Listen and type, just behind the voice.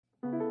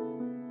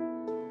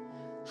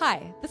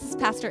Hi, this is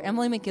Pastor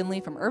Emily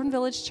McGinley from Urban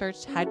Village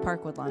Church, Hyde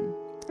Park, Woodlawn.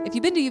 If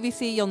you've been to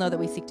UVC, you'll know that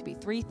we seek to be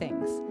three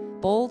things: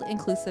 bold,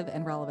 inclusive,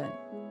 and relevant.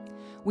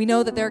 We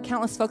know that there are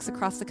countless folks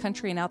across the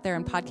country and out there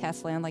in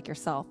podcast land like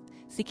yourself,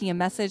 seeking a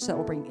message that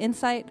will bring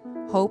insight,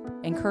 hope,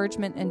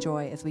 encouragement, and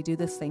joy as we do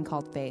this thing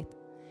called faith.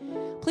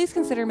 Please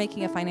consider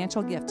making a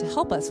financial gift to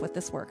help us with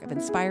this work of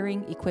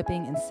inspiring,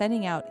 equipping, and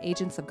sending out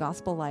agents of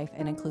gospel life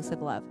and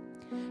inclusive love.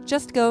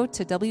 Just go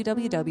to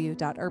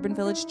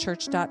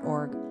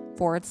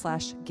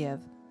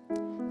www.urbanvillagechurch.org/give.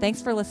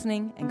 Thanks for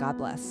listening, and God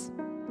bless.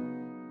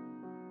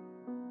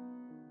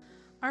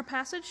 Our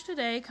passage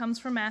today comes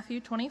from Matthew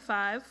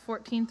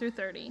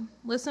 25:14-30.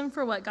 Listen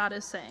for what God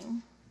is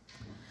saying.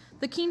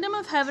 The kingdom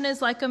of heaven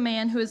is like a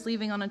man who is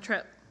leaving on a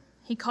trip.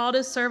 He called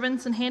his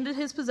servants and handed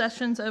his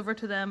possessions over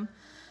to them.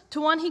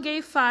 To one he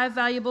gave 5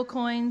 valuable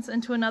coins,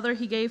 and to another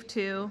he gave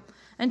 2,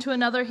 and to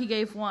another he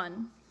gave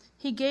 1.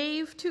 He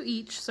gave to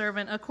each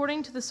servant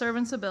according to the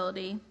servant's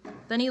ability.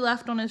 Then he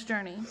left on his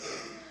journey.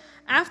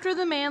 After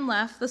the man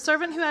left, the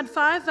servant who had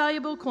 5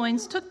 valuable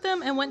coins took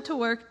them and went to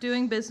work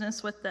doing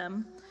business with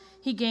them.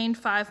 He gained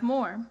 5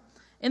 more.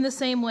 In the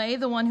same way,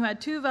 the one who had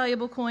 2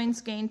 valuable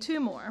coins gained 2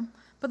 more.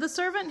 But the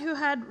servant who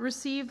had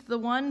received the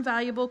 1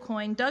 valuable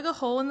coin dug a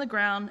hole in the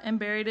ground and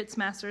buried its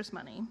master's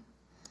money.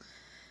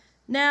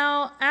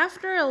 Now,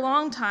 after a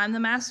long time, the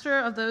master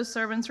of those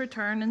servants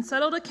returned and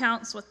settled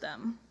accounts with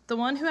them. The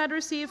one who had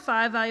received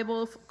 5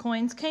 valuable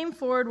coins came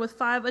forward with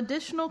 5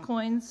 additional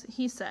coins.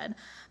 He said,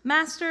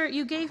 "Master,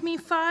 you gave me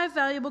 5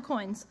 valuable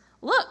coins.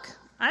 Look,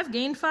 I've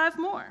gained 5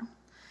 more."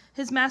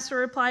 His master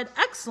replied,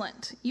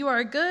 "Excellent. You are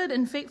a good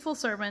and faithful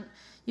servant.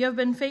 You have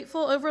been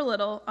faithful over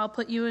little. I'll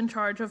put you in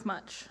charge of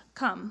much.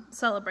 Come,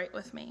 celebrate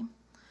with me."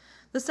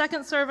 The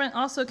second servant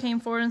also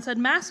came forward and said,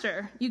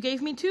 "Master, you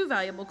gave me 2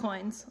 valuable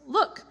coins.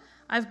 Look,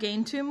 I've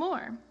gained 2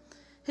 more."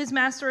 His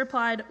master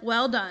replied,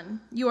 "Well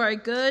done. You are a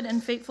good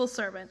and faithful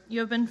servant.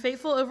 You have been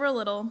faithful over a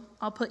little.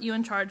 I'll put you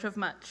in charge of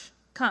much.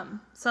 Come,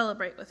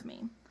 celebrate with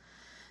me."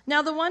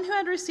 Now the one who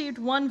had received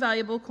 1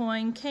 valuable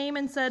coin came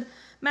and said,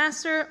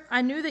 "Master,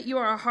 I knew that you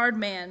are a hard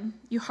man.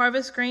 You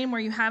harvest grain where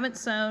you haven't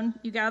sown.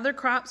 You gather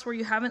crops where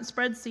you haven't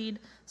spread seed.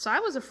 So I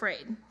was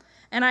afraid.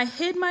 And I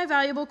hid my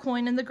valuable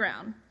coin in the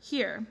ground.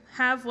 Here,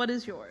 have what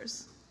is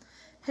yours."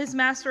 His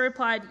master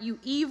replied, "You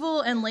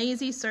evil and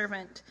lazy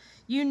servant.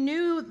 You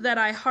knew that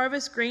I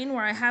harvest grain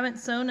where I haven't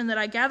sown and that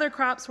I gather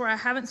crops where I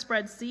haven't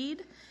spread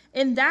seed.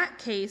 In that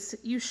case,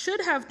 you should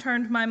have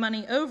turned my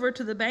money over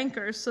to the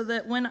bankers so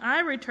that when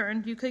I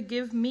returned, you could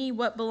give me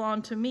what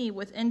belonged to me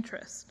with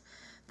interest.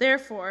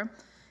 Therefore,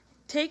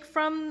 take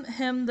from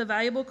him the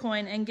valuable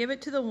coin and give it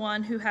to the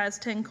one who has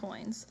 10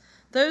 coins.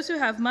 Those who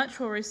have much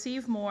will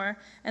receive more,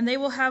 and they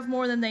will have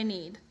more than they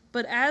need.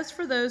 But as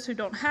for those who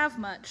don't have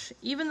much,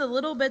 even the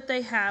little bit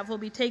they have will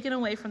be taken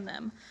away from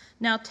them.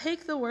 Now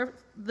take the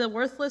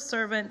worthless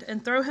servant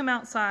and throw him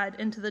outside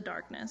into the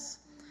darkness."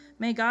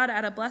 May God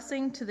add a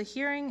blessing to the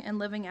hearing and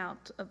living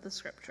out of the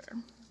scripture.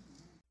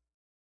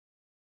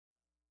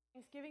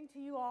 Thanksgiving to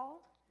you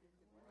all.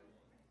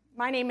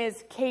 My name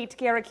is Kate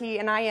Garricky,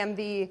 and I am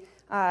the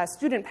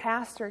student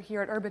pastor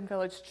here at Urban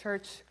Village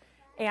Church.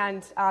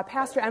 And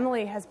Pastor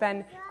Emily has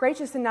been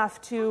gracious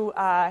enough to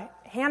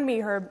hand me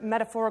her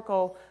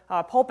metaphorical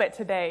pulpit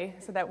today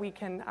so that we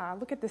can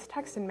look at this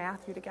text in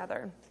Matthew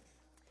together.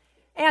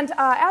 And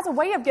as a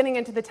way of getting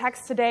into the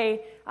text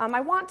today, I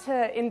want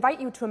to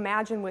invite you to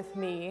imagine with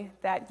me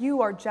that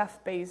you are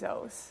Jeff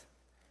Bezos.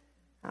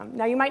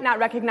 Now, you might not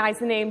recognize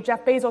the name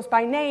Jeff Bezos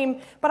by name,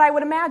 but I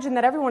would imagine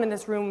that everyone in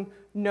this room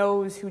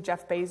knows who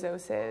Jeff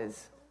Bezos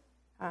is.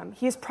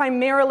 He is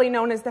primarily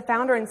known as the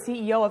founder and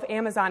CEO of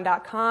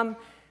Amazon.com,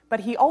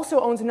 but he also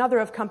owns a number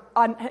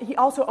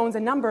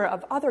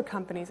of other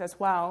companies as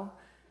well.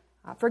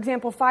 For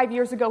example, 5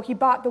 years ago, he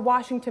bought the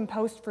Washington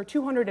Post for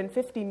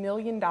 $250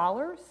 million,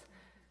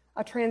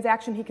 a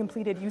transaction he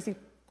completed using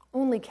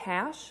only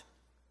cash.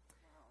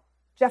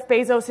 Jeff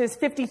Bezos is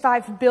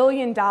 $55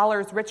 billion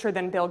richer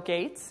than Bill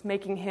Gates,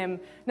 making him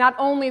not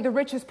only the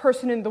richest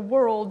person in the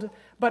world,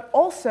 but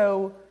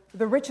also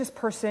the richest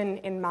person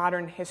in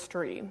modern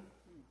history.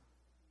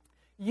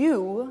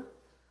 You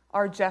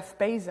are Jeff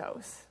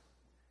Bezos.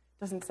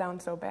 Doesn't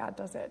sound so bad,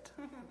 does it?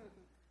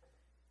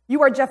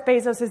 You Are Jeff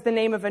Bezos is the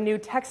name of a new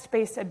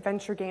text-based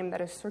adventure game that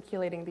is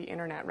circulating the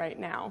internet right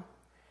now.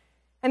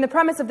 And the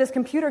premise of this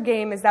computer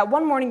game is that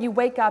one morning you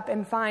wake up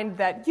and find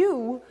that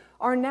you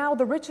are now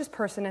the richest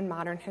person in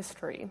modern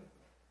history.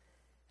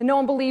 And no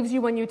one believes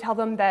you when you tell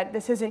them that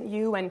this isn't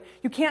you, and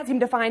you can't seem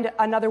to find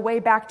another way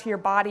back to your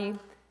body.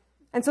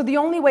 And so the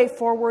only way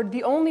forward,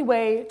 the only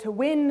way to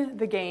win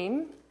the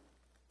game,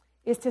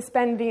 is to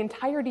spend the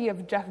entirety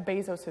of Jeff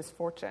Bezos'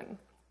 fortune,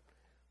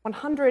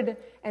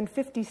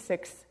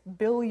 $156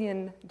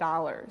 billion.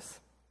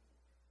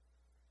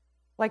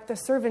 Like the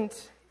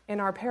servant in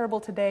our parable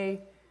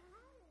today,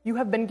 you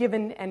have been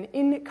given an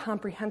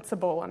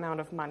incomprehensible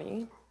amount of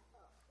money,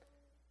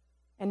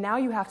 and now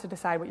you have to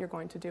decide what you're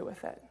going to do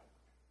with it.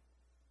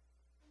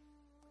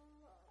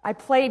 I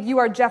played You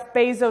Are Jeff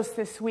Bezos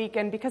this week,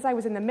 and because I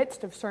was in the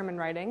midst of sermon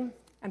writing,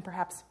 and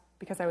perhaps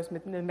because I was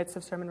in the midst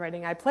of sermon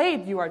writing. I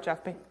played You Are Jeff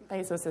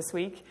Bezos this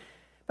week.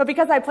 But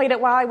because I played it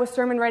while I was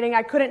sermon writing,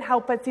 I couldn't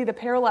help but see the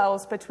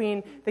parallels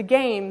between the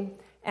game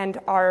and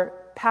our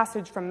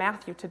passage from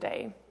Matthew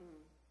today.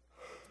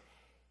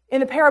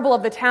 In the parable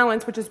of the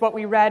talents, which is what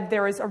we read,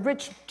 there is a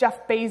rich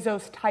Jeff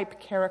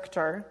Bezos-type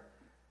character.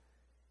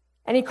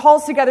 And he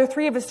calls together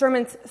 3 of his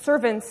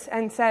servants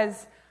and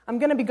says, I'm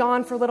going to be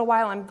gone for a little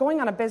while. I'm going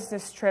on a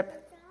business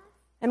trip.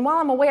 And while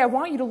I'm away, I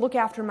want you to look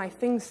after my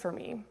things for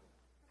me.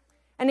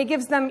 And he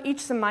gives them each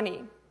some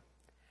money.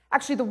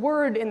 Actually, the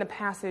word in the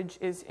passage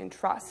is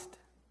entrust.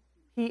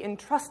 He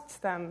entrusts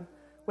them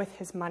with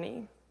his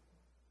money.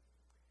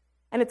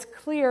 And it's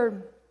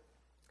clear,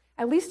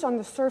 at least on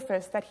the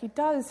surface, that he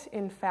does,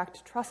 in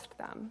fact, trust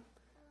them,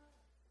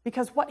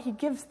 because what he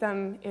gives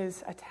them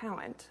is a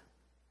talent.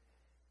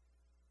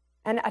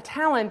 And a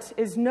talent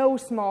is no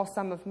small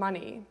sum of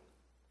money.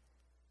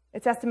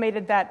 It's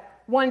estimated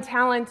that 1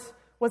 talent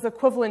was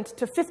equivalent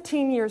to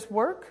 15 years'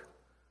 work,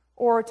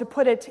 or to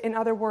put it in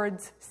other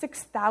words,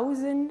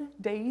 6,000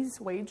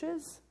 days'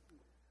 wages.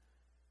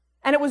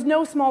 And it was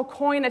no small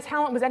coin. A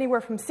talent was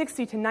anywhere from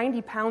 60 to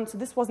 90 pounds, so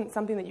this wasn't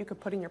something that you could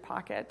put in your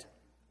pocket.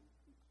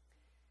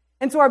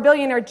 And so our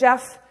billionaire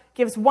Jeff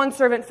gives 1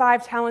 servant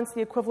 5 talents,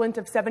 the equivalent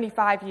of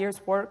 75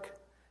 years' work.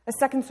 A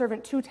second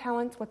servant 2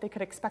 talents, what they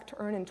could expect to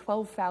earn in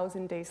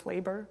 12,000 days'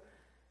 labor.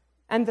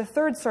 And the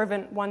third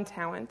servant 1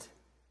 talent.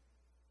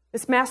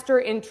 This master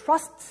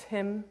entrusts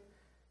them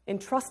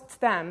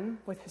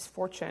with his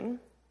fortune.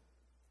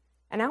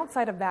 And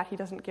outside of that, he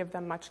doesn't give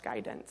them much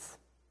guidance.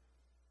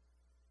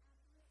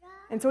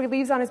 And so he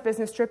leaves on his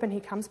business trip and he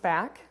comes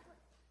back.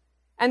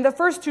 And the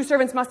first 2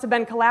 servants must have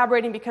been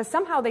collaborating because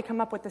somehow they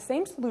come up with the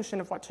same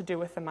solution of what to do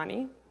with the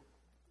money.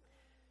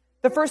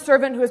 The first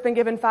servant who has been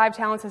given 5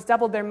 talents has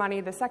doubled their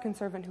money. The second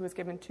servant who was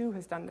given 2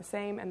 has done the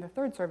same. And the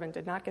third servant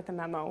did not get the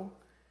memo.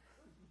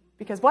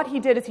 Because what he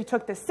did is he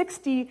took this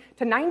 60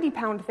 to 90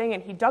 pound thing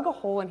and he dug a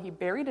hole and he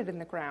buried it in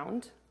the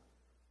ground.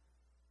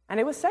 And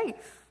it was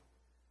safe.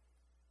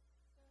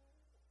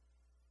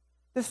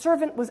 The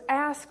servant was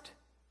asked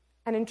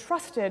and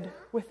entrusted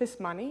with this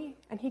money,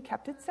 and he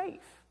kept it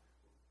safe.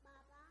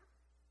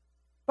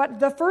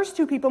 But the first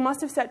 2 people must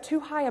have set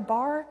too high a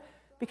bar,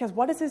 because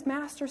what does his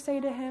master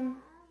say to him?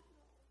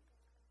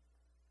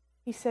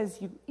 He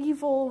says, "You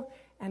evil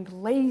and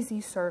lazy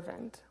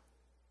servant.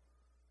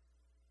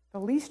 The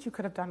least you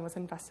could have done was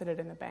invested it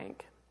in the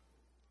bank."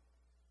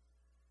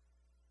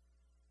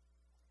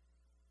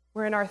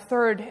 We're in our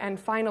 3rd and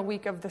final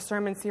week of the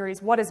sermon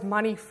series, What is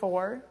Money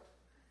For?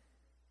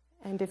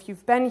 And if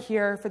you've been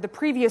here for the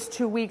previous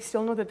 2 weeks,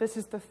 you'll know that this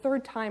is the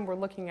 3rd time we're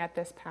looking at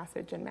this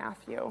passage in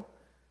Matthew.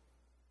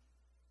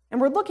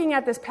 And we're looking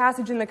at this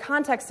passage in the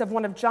context of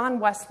one of John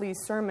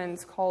Wesley's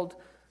sermons called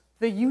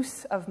The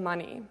Use of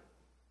Money.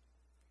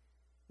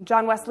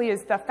 John Wesley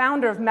is the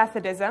founder of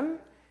Methodism,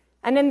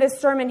 and in this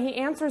sermon he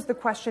answers the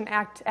question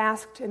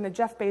asked in the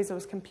Jeff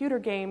Bezos computer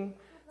game,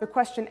 the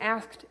question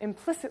asked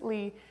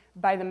implicitly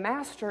by the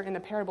master in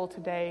the parable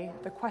today,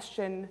 the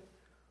question,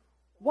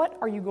 what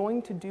are you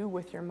going to do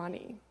with your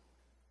money?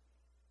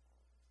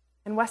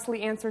 And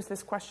Wesley answers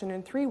this question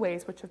in 3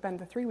 ways, which have been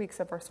the 3 weeks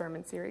of our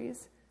sermon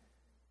series.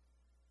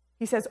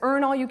 He says,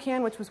 earn all you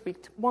can, which was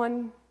week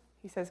 1.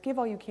 He says, give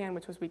all you can,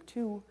 which was week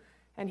 2.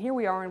 And here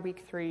we are in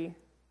week 3,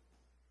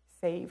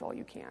 save all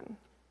you can.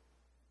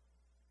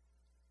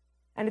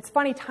 And it's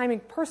funny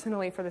timing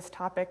personally for this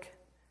topic,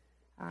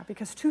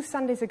 because 2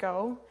 Sundays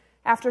ago,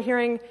 after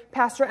hearing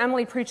Pastor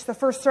Emily preach the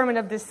first sermon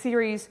of this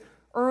series,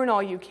 Earn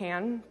All You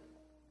Can,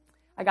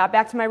 I got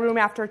back to my room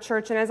after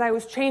church, and as I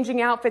was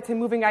changing outfits and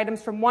moving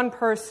items from one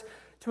purse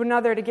to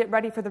another to get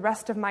ready for the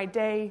rest of my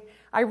day,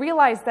 I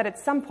realized that at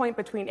some point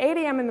between 8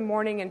 a.m. in the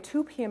morning and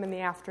 2 p.m. in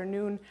the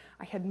afternoon,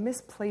 I had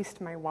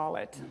misplaced my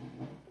wallet.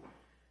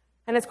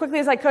 And as quickly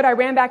as I could, I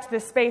ran back to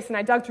this space, and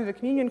I dug through the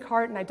communion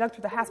cart, and I dug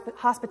through the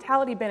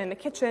hospitality bin in the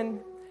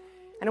kitchen,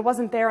 and it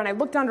wasn't there. And I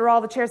looked under all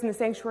the chairs in the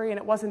sanctuary, and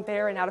it wasn't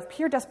there. And out of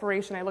pure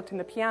desperation, I looked in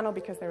the piano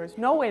because there was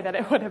no way that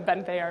it would have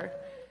been there,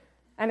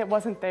 and it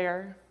wasn't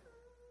there.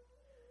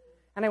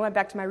 And I went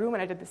back to my room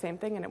and I did the same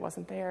thing and it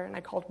wasn't there. And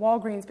I called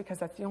Walgreens because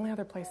that's the only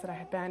other place that I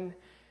had been,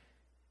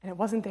 and it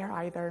wasn't there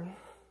either.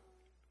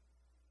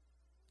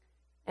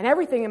 And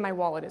everything in my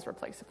wallet is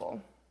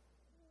replaceable.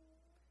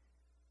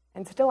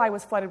 And still I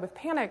was flooded with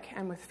panic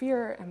and with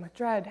fear and with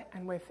dread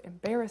and with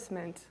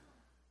embarrassment.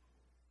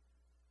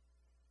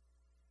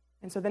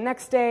 And so the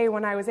next day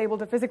when I was able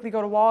to physically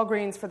go to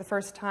Walgreens for the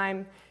first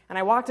time, and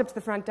I walked up to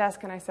the front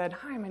desk and I said,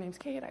 "Hi, my name's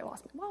Kate, I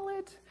lost my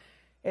wallet.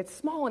 It's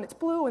small and it's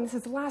blue, and this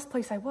is the last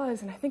place I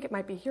was, and I think it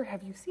might be here.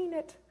 Have you seen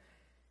it?"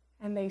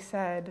 And they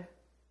said,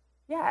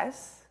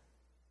 "Yes."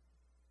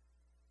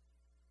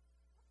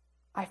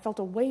 I felt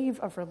a wave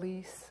of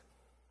release.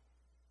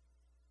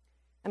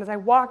 And as I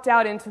walked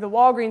out into the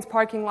Walgreens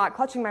parking lot,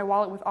 clutching my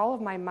wallet with all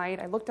of my might,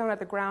 I looked down at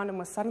the ground and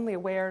was suddenly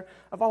aware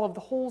of all of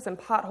the holes and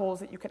potholes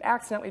that you could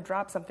accidentally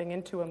drop something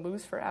into and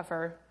lose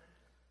forever.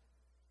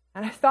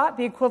 And I thought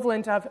the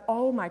equivalent of,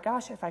 oh my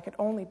gosh, if I could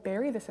only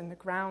bury this in the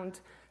ground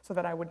so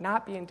that I would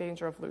not be in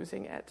danger of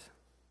losing it.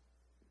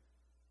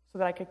 so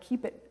that I could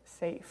keep it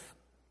safe.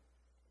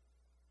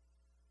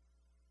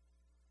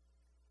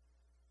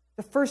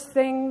 The first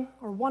thing,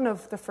 or one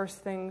of the first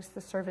things the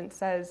servant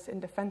says in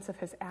defense of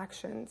his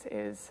actions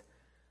is,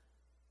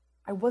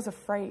 I was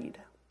afraid.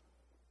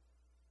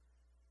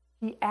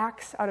 He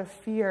acts out of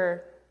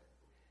fear.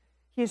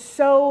 He is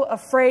so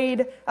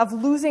afraid of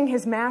losing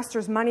his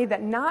master's money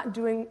that not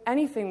doing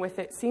anything with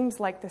it seems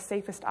like the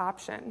safest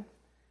option.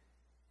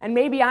 And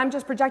maybe I'm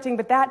just projecting,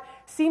 but that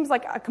seems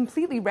like a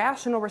completely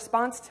rational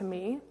response to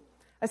me,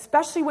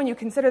 especially when you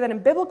consider that in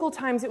biblical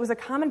times it was a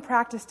common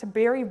practice to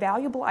bury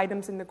valuable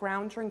items in the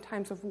ground during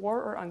times of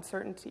war or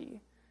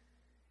uncertainty.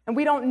 And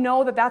we don't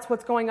know that that's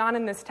what's going on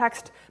in this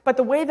text, but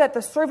the way that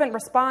the servant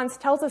responds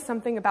tells us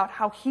something about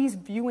how he's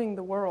viewing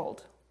the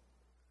world.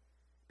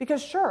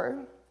 Because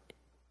sure,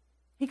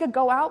 he could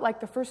go out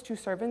like the first two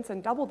servants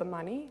and double the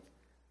money,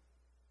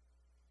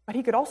 but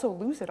he could also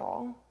lose it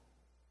all.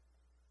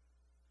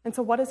 And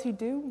so what does he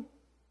do?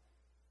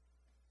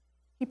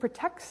 He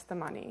protects the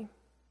money.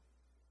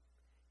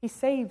 He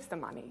saves the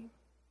money.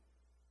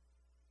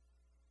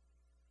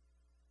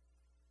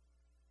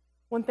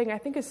 One thing I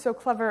think is so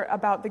clever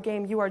about the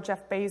game You Are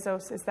Jeff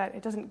Bezos is that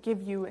it doesn't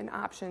give you an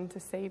option to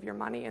save your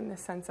money in the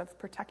sense of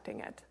protecting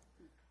it.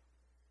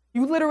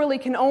 You literally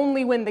can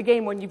only win the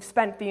game when you've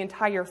spent the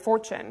entire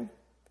fortune.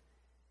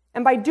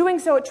 And by doing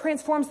so, it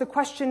transforms the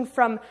question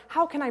from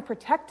how can I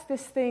protect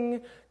this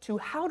thing to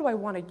how do I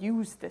want to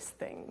use this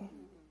thing?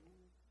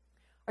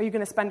 Are you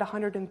going to spend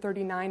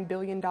 $139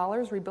 billion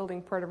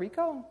rebuilding Puerto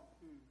Rico?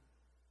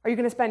 Are you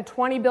going to spend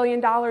 $20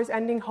 billion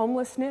ending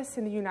homelessness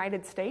in the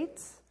United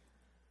States?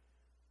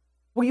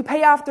 Will you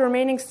pay off the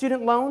remaining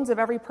student loans of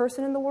every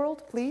person in the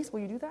world? Please,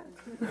 will you do that?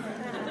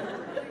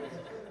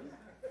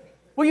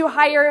 Will you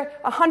hire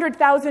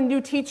 100,000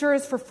 new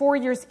teachers for 4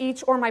 years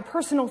each? Or my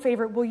personal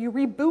favorite, will you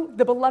reboot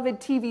the beloved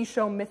TV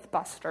show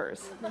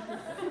Mythbusters?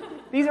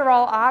 These are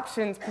all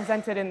options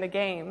presented in the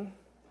game.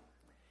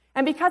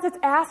 And because it's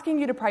asking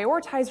you to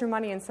prioritize your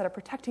money instead of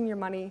protecting your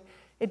money,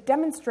 it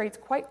demonstrates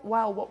quite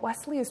well what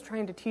Wesley is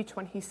trying to teach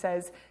when he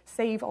says,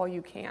 save all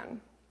you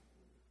can.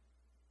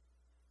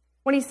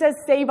 When he says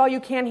save all you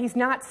can, he's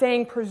not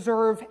saying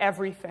preserve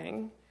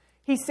everything.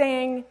 He's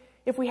saying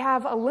if we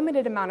have a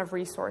limited amount of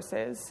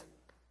resources,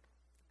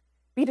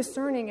 be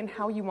discerning in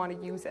how you want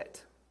to use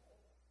it.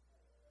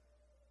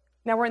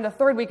 Now we're in the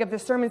third week of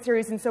this sermon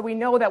series, and so we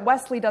know that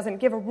Wesley doesn't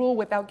give a rule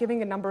without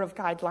giving a number of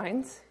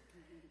guidelines.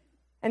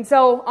 And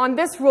so on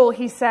this rule,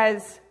 he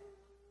says,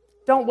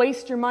 don't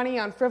waste your money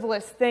on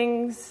frivolous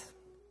things.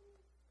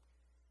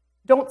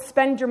 Don't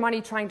spend your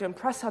money trying to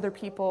impress other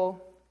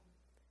people.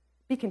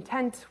 Be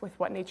content with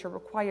what nature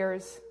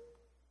requires.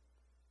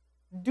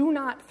 Do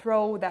not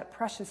throw that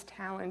precious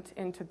talent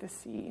into the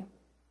sea.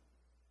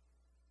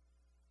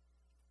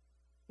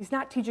 He's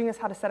not teaching us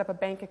how to set up a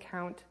bank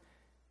account.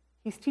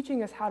 He's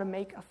teaching us how to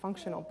make a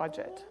functional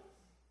budget.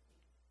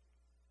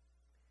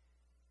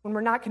 When we're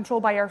not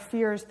controlled by our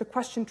fears, the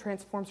question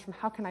transforms from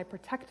how can I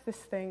protect this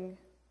thing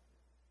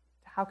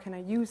to how can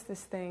I use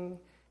this thing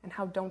and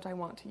how don't I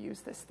want to use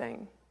this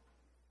thing.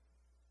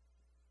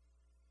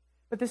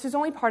 But this is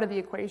only part of the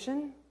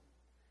equation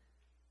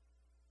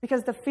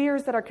because the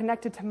fears that are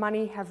connected to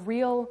money have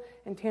real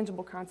and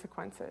tangible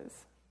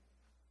consequences.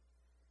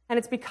 And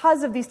it's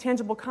because of these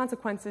tangible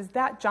consequences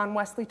that John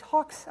Wesley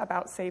talks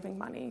about saving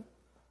money.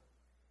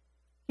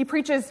 He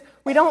preaches,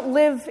 we don't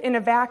live in a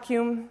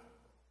vacuum.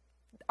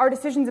 Our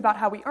decisions about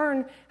how we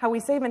earn, how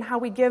we save, and how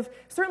we give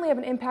certainly have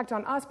an impact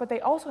on us, but they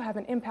also have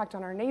an impact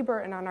on our neighbor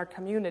and on our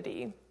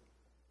community.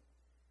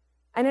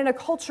 And in a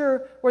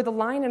culture where the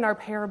line in our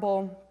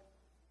parable,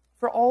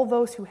 for all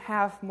those who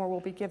have, more will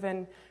be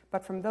given,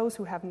 but from those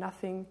who have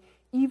nothing,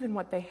 even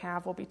what they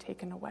have will be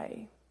taken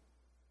away.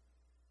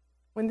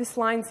 When this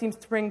line seems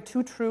to ring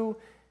too true,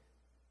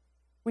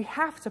 we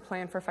have to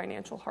plan for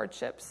financial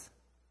hardships.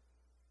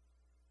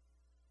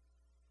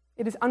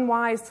 It is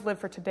unwise to live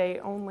for today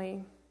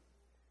only.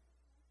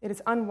 It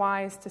is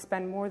unwise to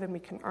spend more than we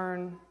can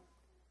earn.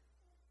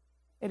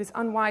 It is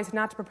unwise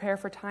not to prepare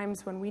for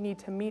times when we need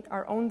to meet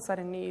our own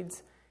sudden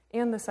needs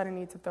and the sudden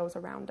needs of those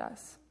around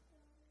us.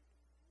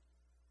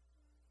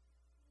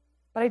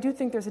 But I do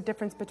think there's a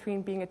difference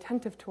between being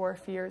attentive to our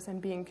fears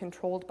and being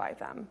controlled by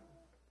them.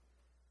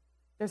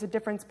 There's a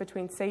difference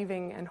between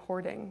saving and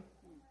hoarding.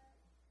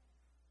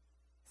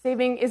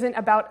 Saving isn't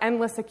about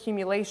endless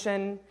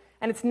accumulation,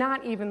 and it's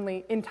not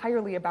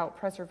entirely about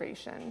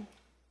preservation.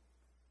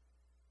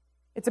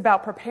 It's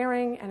about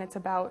preparing, and it's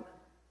about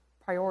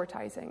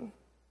prioritizing.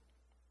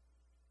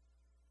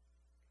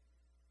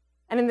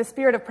 And in the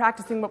spirit of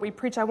practicing what we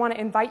preach, I want to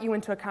invite you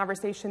into a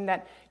conversation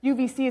that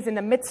UVC is in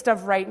the midst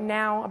of right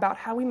now about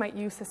how we might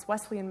use this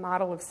Wesleyan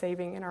model of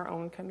saving in our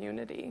own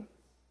community.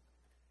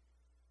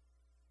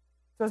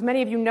 So as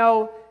many of you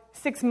know,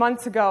 6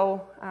 months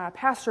ago,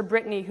 Pastor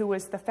Brittany, who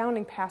was the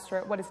founding pastor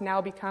at what has now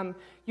become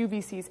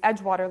UVC's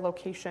Edgewater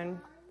location,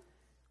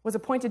 was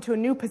appointed to a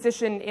new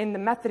position in the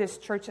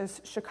Methodist Church as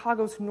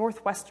Chicago's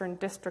Northwestern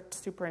District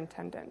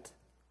Superintendent.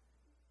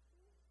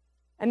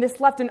 And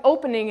this left an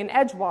opening in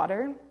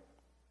Edgewater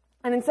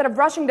And instead of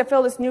rushing to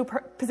fill this new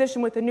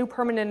position with a new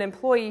permanent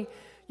employee,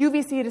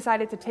 UVC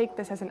decided to take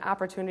this as an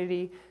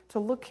opportunity to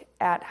look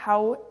at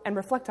how and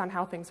reflect on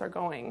how things are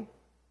going.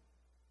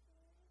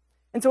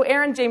 And so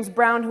Aaron James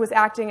Brown, who was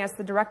acting as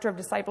the director of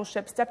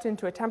discipleship, stepped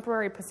into a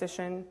temporary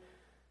position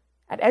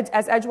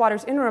as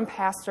Edgewater's interim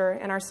pastor,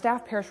 and our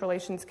staff parish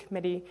relations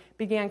committee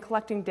began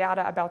collecting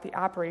data about the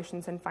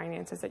operations and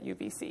finances at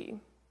UVC.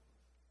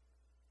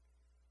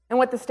 And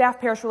what the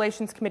staff parish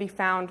relations committee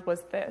found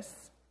was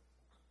this.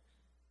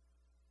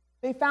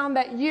 They found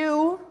that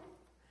you,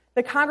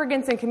 the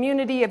congregants and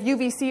community of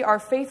UVC, are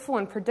faithful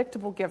and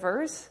predictable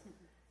givers.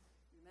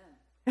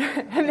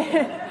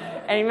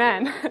 Amen.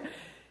 Amen.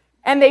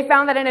 And they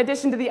found that in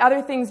addition to the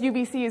other things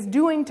UVC is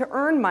doing to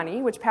earn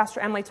money, which Pastor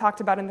Emily talked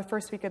about in the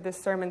first week of this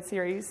sermon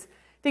series,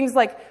 things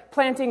like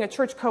planting a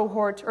church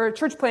cohort or a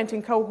church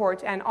planting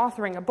cohort and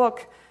authoring a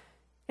book,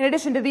 in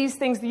addition to these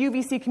things, the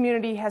UVC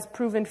community has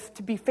proven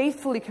to be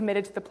faithfully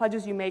committed to the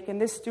pledges you make in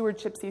this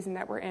stewardship season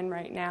that we're in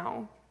right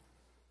now.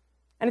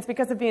 And it's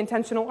because of the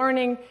intentional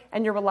earning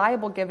and your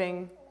reliable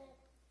giving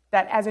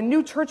that as a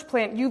new church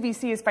plant,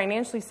 UVC is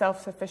financially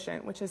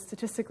self-sufficient, which is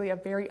statistically a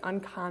very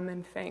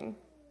uncommon thing.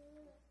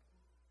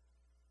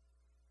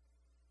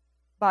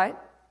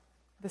 But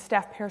the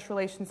Staff Parish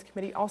Relations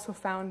Committee also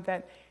found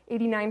that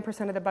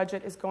 89% of the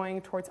budget is going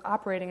towards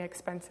operating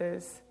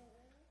expenses,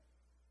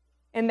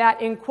 and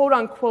that in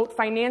quote-unquote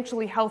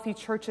financially healthy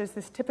churches,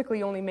 this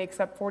typically only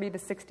makes up 40 to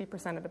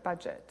 60% of the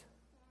budget.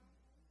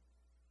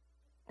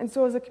 And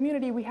so as a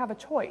community, we have a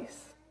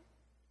choice.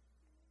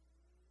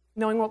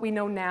 Knowing what we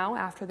know now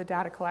after the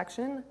data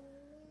collection,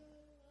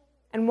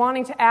 and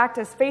wanting to act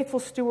as faithful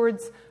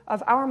stewards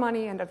of our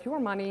money and of your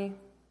money,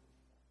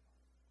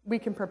 we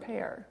can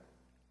prepare.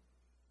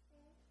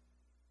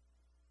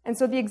 And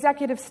so the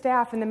executive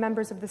staff and the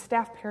members of the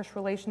Staff Parish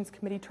Relations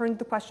Committee turned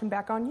the question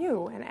back on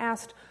you and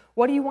asked,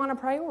 what do you want to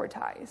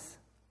prioritize?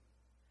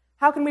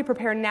 How can we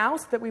prepare now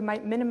so that we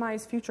might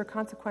minimize future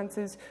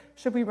consequences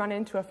should we run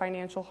into a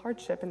financial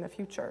hardship in the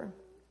future?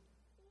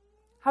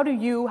 How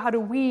do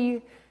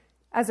we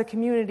as a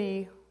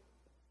community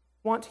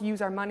want to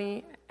use our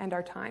money and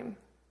our time?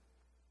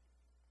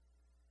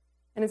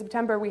 And in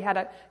September, we had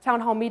a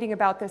town hall meeting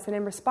about this, and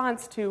in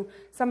response to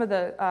some of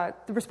the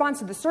response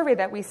to the survey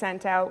that we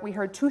sent out, we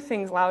heard two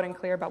things loud and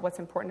clear about what's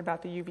important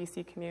about the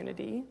UVC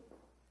community.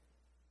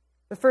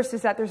 The first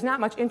is that there's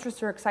not much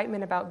interest or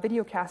excitement about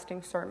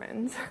videocasting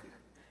sermons.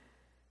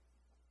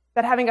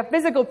 That having a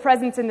physical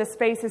presence in this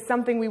space is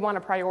something we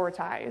want to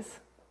prioritize.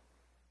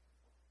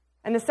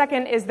 And the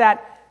second is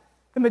that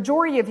the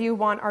majority of you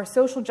want our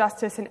social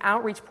justice and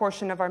outreach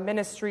portion of our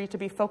ministry to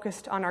be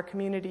focused on our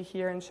community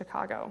here in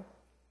Chicago.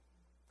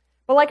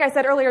 But like I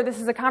said earlier, this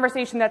is a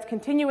conversation that's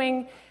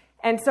continuing,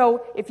 and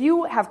so if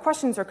you have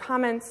questions or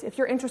comments, if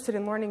you're interested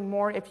in learning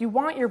more, if you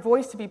want your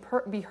voice to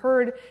be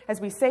heard as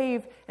we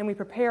save and we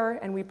prepare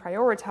and we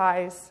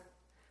prioritize,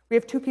 we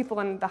have two people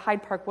on the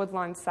Hyde Park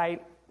Woodlawn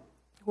site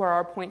who are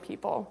our point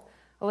people,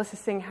 Alyssa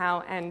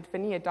Singhao and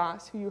Vania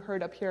Das, who you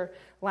heard up here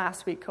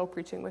last week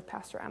co-preaching with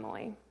Pastor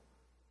Emily.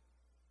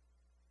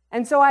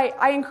 And so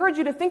I encourage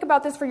you to think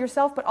about this for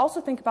yourself, but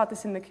also think about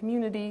this in the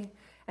community,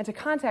 and to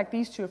contact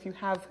these two if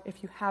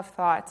you have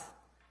thoughts.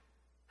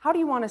 How do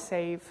you want to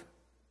save?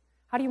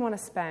 How do you want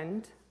to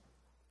spend?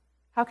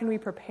 How can we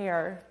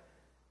prepare?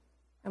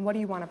 And what do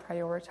you want to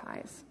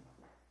prioritize?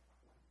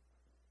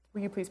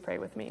 Will you please pray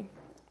with me?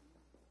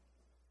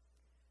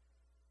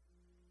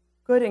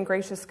 Good and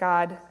gracious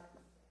God,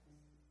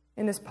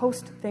 in this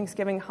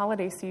post-Thanksgiving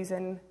holiday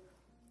season,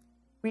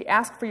 we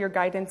ask for your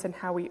guidance in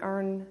how we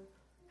earn,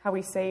 how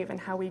we save, and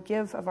how we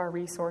give of our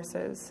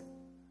resources,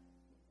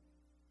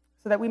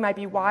 so that we might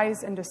be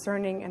wise and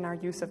discerning in our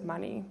use of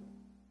money.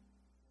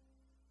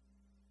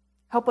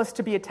 Help us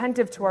to be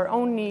attentive to our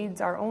own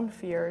needs, our own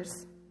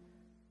fears,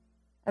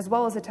 as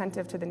well as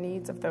attentive to the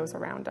needs of those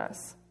around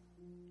us.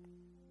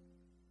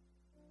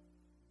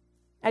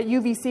 At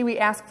UVC, we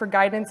ask for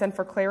guidance and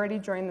for clarity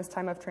during this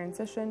time of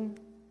transition,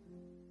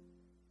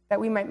 that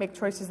we might make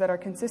choices that are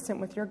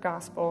consistent with your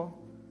gospel,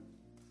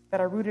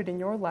 that are rooted in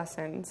your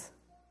lessons,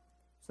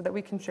 so that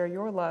we can share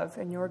your love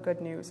and your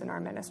good news in our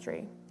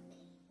ministry.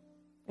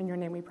 In your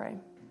name we pray.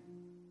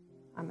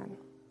 Amen.